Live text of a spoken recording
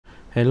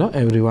Hello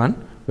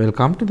everyone,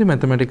 welcome to the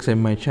Mathematics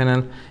MI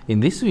channel. In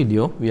this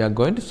video, we are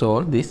going to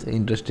solve this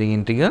interesting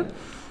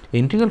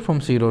integral from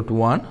 0 to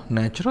 1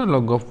 natural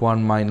log of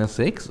 1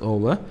 minus x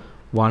over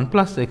 1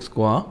 plus x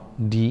square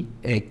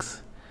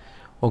dx.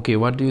 Okay,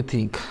 what do you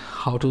think?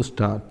 How to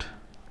start?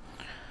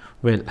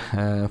 Well,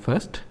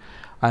 first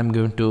I am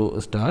going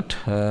to start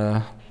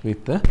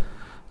with the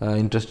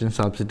interesting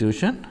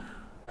substitution.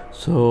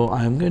 So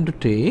I am going to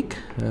take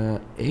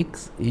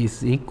x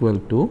is equal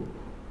to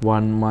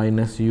 1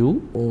 minus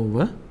u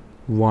over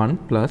 1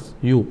 plus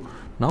u.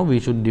 Now we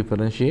should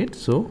differentiate.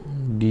 So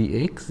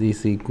dx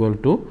is equal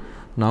to,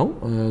 now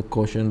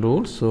quotient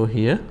rule. So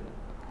here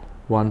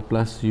 1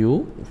 plus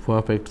u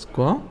perfect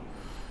square.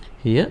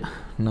 Here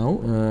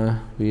now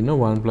we know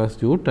 1 plus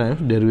u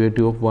times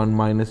derivative of 1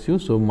 minus u.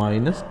 So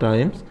minus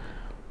times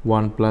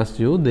 1 plus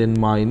u, then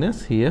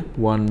minus here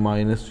 1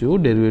 minus u,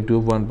 derivative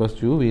of 1 plus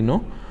u we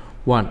know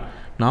 1.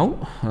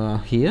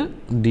 Now here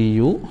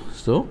du.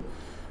 So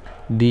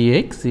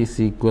dx is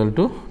equal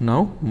to,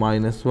 now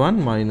minus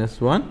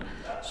 1,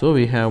 so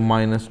we have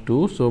minus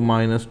 2, so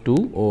minus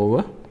 2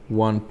 over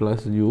 1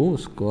 plus u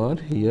square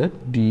here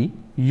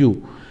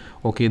du.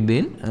 Okay,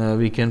 then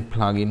we can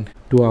plug in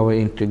to our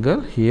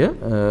integral here.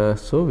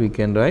 So we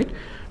can write,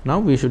 now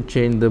we should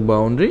change the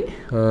boundary.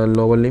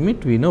 Lower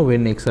limit we know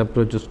when x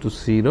approaches to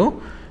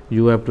 0,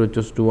 u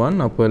approaches to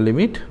 1, upper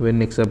limit when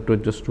x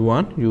approaches to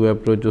 1, u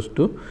approaches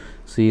to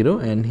 0,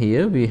 and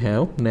here we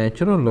have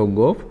natural log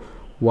of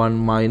 1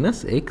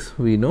 minus x,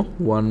 we know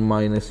 1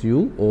 minus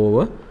u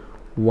over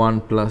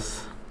 1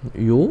 plus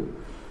u,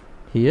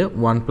 here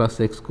 1 plus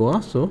x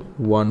square, so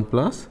 1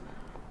 plus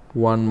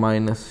 1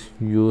 minus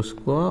u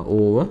square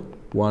over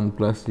 1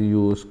 plus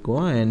u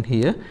square, and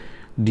here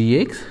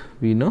dx,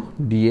 we know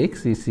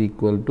dx is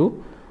equal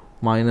to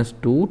minus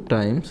 2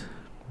 times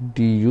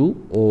du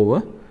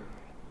over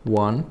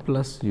 1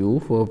 plus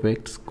u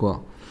perfect square.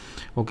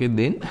 Okay,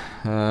 then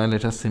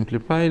let us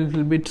simplify a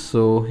little bit.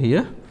 So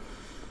here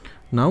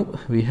now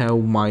we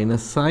have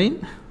minus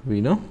sign,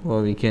 we know,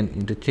 or we can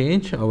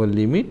interchange our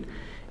limit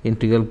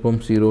integral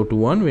from 0 to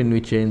 1. When we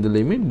change the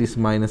limit, this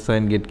minus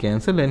sign get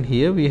cancelled, and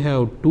here we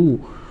have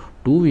 2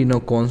 we know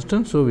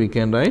constant, so we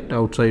can write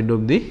outside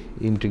of the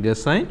integer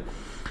sign,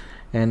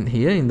 and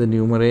here in the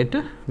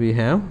numerator we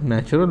have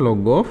natural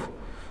log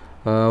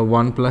of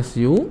 1 plus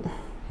u,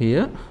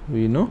 here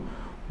we know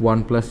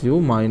 1 plus u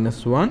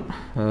minus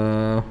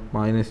 1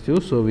 minus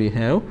u, so we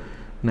have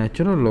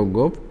natural log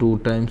of 2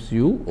 times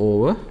u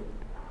over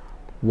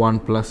 1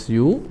 plus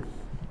u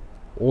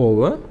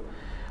over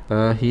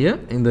here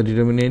in the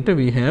denominator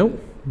we have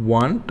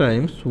 1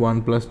 times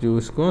 1 plus u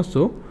square,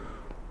 so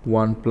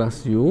 1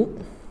 plus u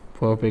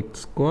perfect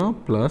square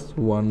plus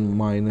 1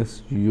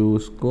 minus u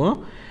square,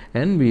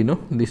 and we know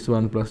this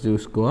 1 plus u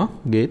square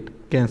get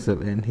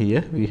cancelled, and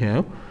here we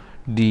have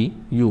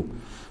du.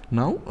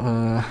 Now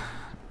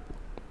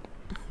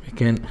we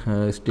can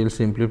still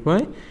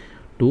simplify.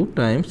 2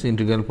 times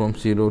integral from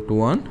 0 to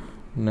 1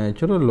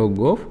 natural log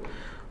of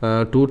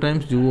 2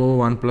 times u over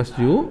 1 plus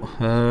u,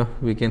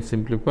 we can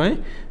simplify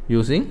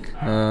using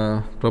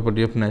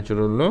property of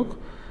natural log.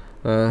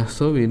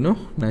 So we know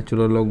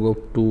natural log of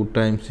 2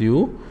 times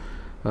u,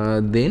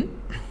 then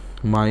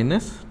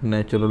minus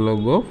natural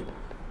log of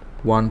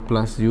 1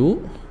 plus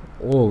u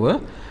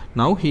over,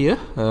 now here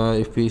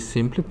if we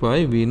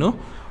simplify we know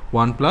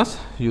 1 plus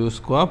u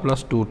square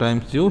plus 2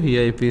 times u,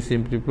 here if we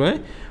simplify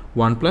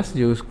 1 plus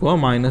u square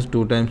minus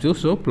 2 times u,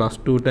 so plus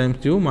 2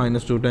 times u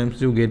minus 2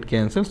 times u get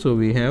cancelled, so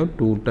we have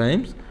 2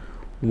 times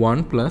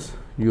 1 plus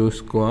u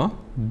square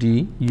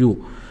du.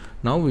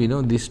 Now we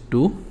know these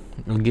 2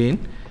 again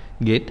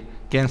get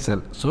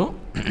cancelled, so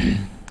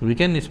we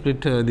can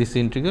split this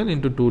integral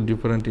into 2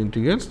 different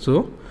integrals.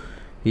 So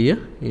here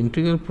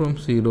integral from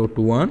 0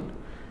 to 1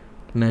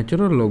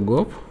 natural log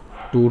of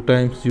 2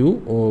 times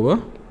u over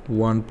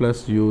 1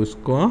 plus u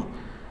square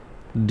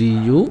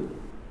du,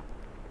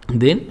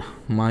 then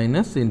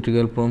minus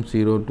integral from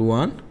 0 to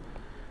 1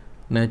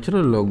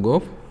 natural log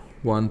of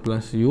 1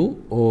 plus u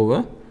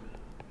over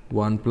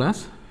 1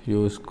 plus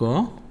u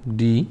square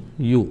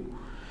du.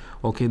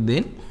 Okay,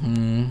 then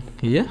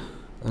here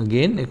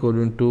again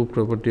according to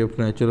property of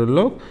natural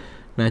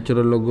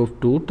log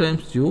of 2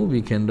 times u,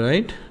 we can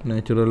write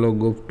natural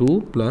log of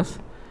 2 plus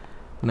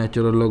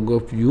natural log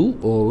of u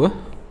over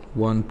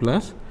 1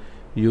 plus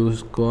u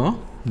square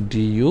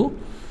du.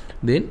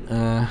 Then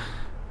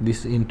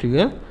this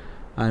integral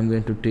I am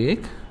going to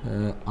take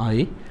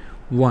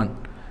I1.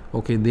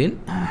 Okay, then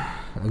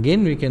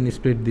again we can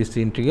split this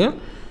integral.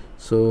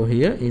 So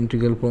here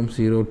integral from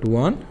 0 to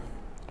 1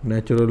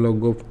 natural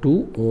log of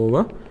 2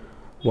 over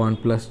 1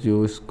 plus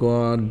u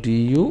square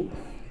du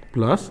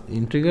plus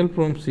integral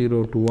from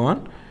 0 to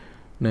 1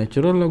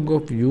 natural log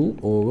of u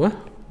over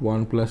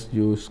 1 plus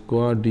u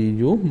square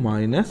du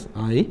minus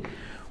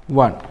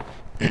I1.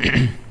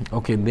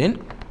 Okay, then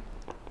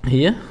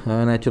here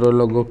natural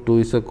log of 2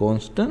 is a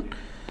constant,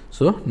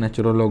 so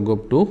natural log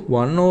of 2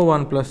 1 over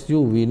 1 plus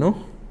u, we know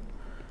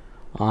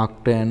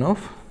arctan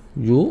of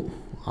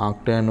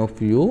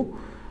u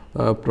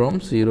from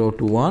 0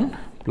 to 1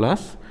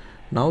 plus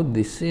Now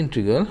this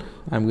integral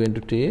I am going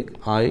to take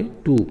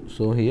I2.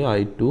 So here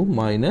I2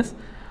 minus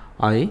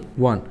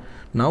I1.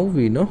 Now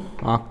we know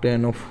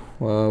arctan of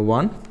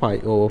 1 pi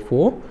over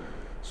 4.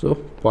 So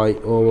pi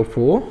over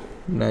 4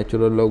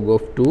 natural log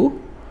of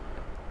 2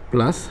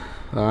 plus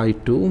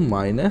I2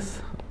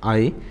 minus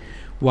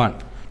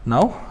I1.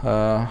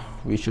 Now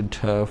we should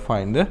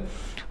find the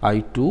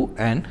I2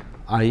 and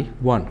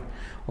I1.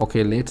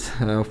 Okay, let's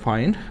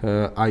find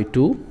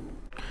I2.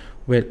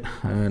 Well,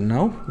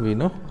 now we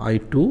know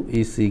I2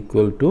 is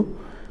equal to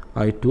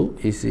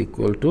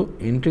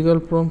integral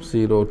from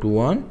 0 to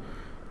 1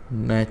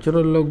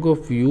 natural log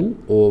of u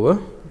over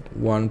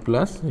 1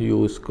 plus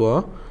u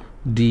square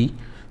du.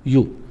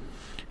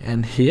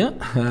 And here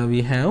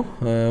we have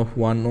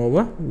 1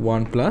 over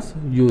 1 plus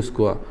u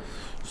square.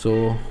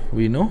 So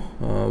we know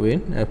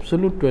when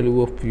absolute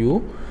value of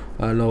u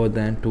lower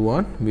than to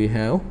 1, we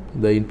have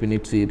the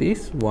infinite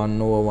series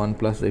 1 over 1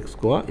 plus x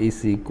square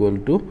is equal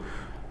to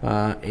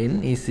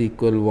n is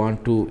equal 1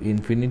 to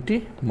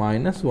infinity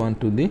minus 1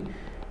 to the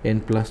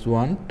n plus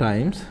 1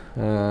 times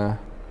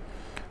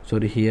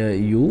here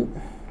u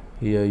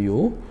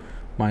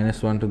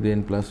minus 1 to the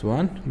n plus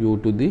 1 u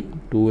to the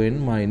 2n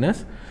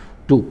minus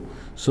 2.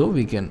 So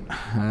we can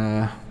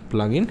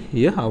plug in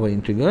here our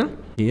integral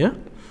here.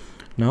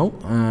 Now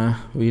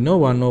we know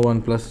 1 over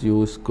 1 plus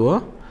u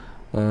square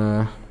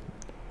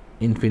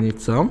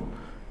infinite sum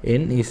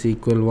n is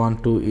equal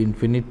 1 to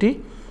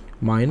infinity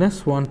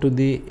minus 1 to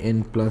the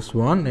n plus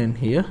 1, and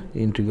here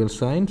integral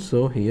sign.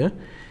 So here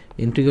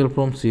integral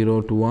from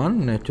 0 to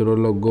 1 natural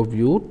log of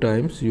u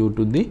times u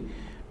to the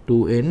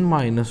 2n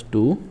minus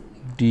 2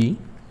 du.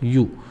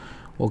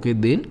 Okay,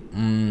 then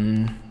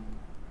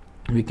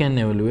we can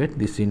evaluate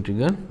this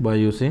integral by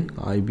using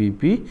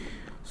IBP.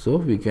 So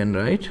we can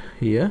write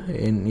here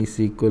n is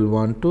equal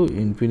 1 to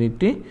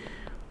infinity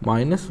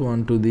minus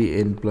 1 to the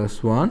n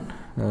plus 1.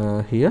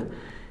 Here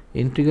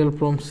integral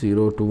from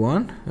 0 to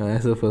 1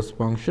 as a first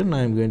function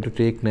I am going to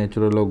take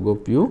natural log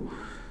of u,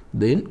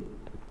 then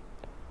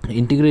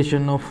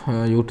integration of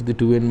u to the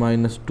 2n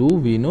minus 2,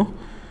 we know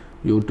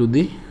u to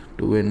the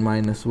 2n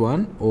minus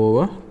 1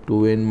 over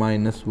 2n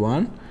minus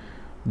 1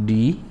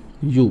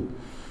 du.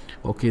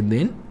 Okay,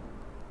 then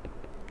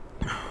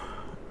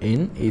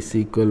n is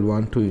equal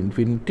 1 to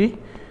infinity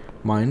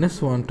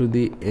minus 1 to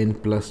the n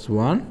plus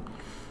 1.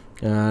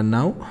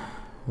 Now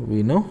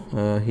we know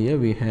here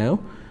we have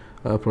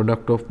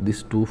product of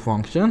these two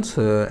functions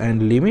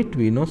and limit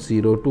we know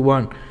 0 to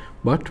 1,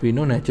 but we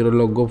know natural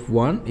log of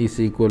 1 is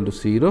equal to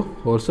 0.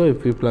 Also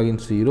if we plug in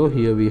 0,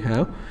 here we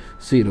have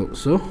 0.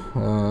 So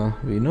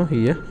we know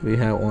here we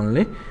have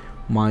only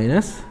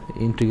minus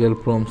integral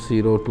from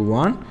 0 to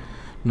 1.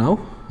 Now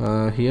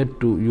here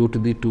to u to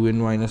the 2n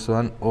minus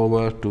 1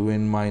 over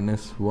 2n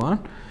minus 1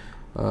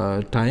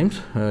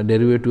 times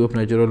derivative of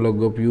natural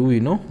log of u, we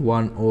know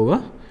 1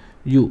 over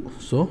u.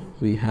 So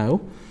we have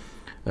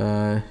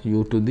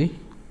u to the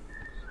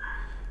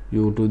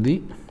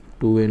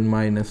 2n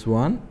minus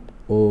 1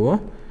 over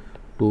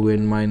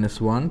 2n minus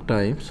 1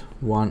 times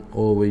 1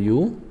 over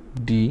u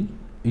du.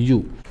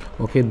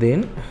 Okay,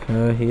 then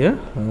here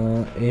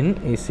n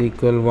is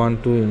equal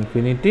 1 to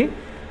infinity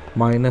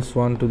minus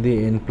 1 to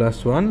the n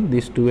plus 1,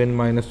 this 2n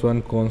minus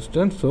 1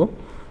 constant, so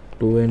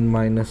 2n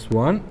minus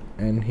 1,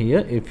 and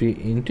here if we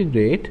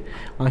integrate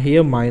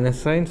here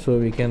minus sign, so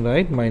we can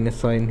write minus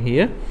sign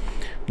here.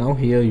 Now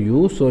here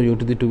u, so u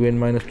to the 2n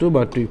minus 2,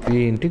 but if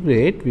we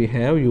integrate we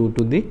have u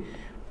to the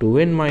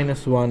 2n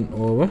minus 1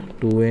 over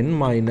 2n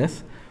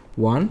minus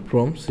 1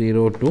 from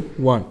 0 to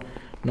 1.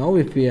 Now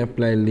if we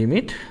apply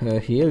limit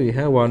here we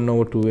have 1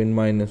 over 2n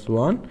minus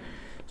 1,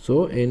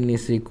 so n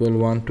is equal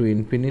 1 to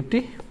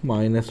infinity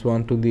minus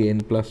 1 to the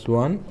n plus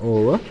 1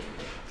 over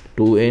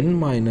 2n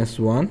minus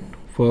 1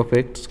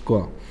 perfect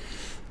square.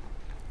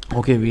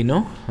 Okay, we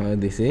know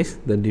this is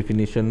the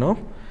definition of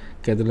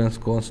Catalan's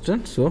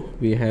constant. So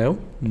we have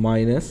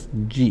minus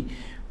g.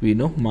 We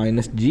know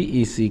minus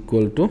g is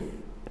equal to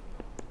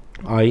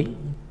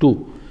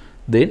I2.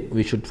 Then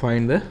we should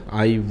find the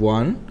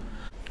I1.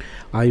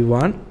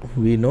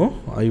 We know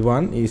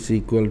I1 is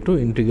equal to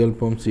integral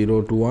from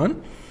 0 to 1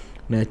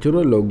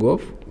 natural log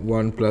of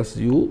 1 plus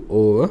u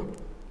over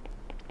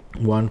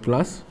 1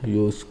 plus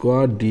u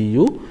square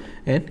du,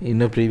 and in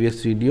the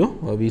previous video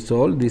we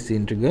solved this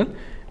integral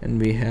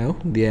and we have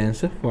the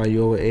answer 5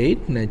 over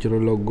 8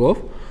 natural log of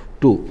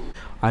 2.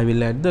 I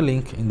will add the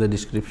link in the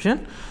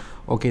description.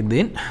 Okay,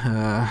 then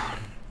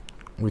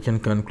we can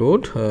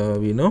conclude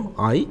we know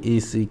I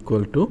is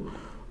equal to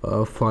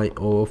 5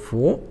 over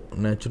 4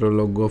 natural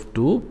log of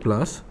 2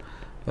 plus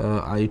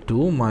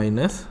I2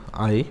 minus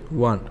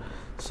I1.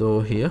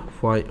 So here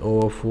 5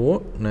 over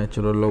 4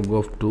 natural log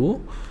of 2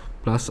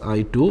 plus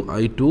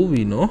I2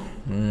 we know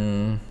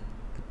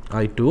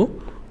I2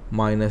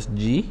 minus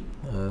g,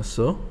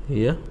 so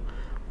here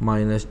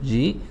minus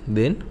g,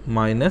 then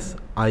minus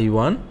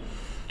I1.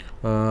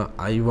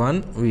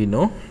 I1 we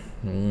know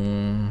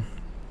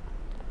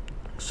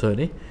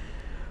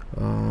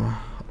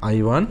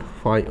I1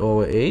 5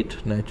 over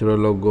 8 natural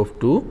log of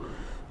 2,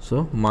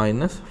 so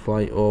minus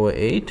 5 over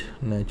 8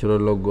 natural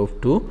log of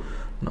 2.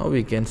 Now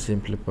we can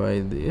simplify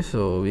this,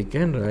 so we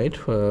can write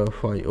 5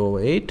 over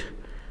 8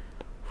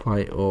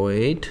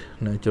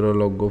 natural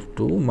log of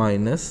 2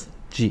 minus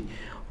g.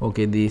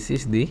 Okay, this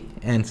is the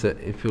answer.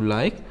 If you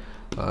like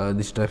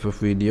this type of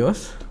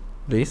videos,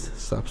 please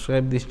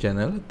subscribe this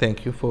channel.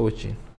 Thank you for watching.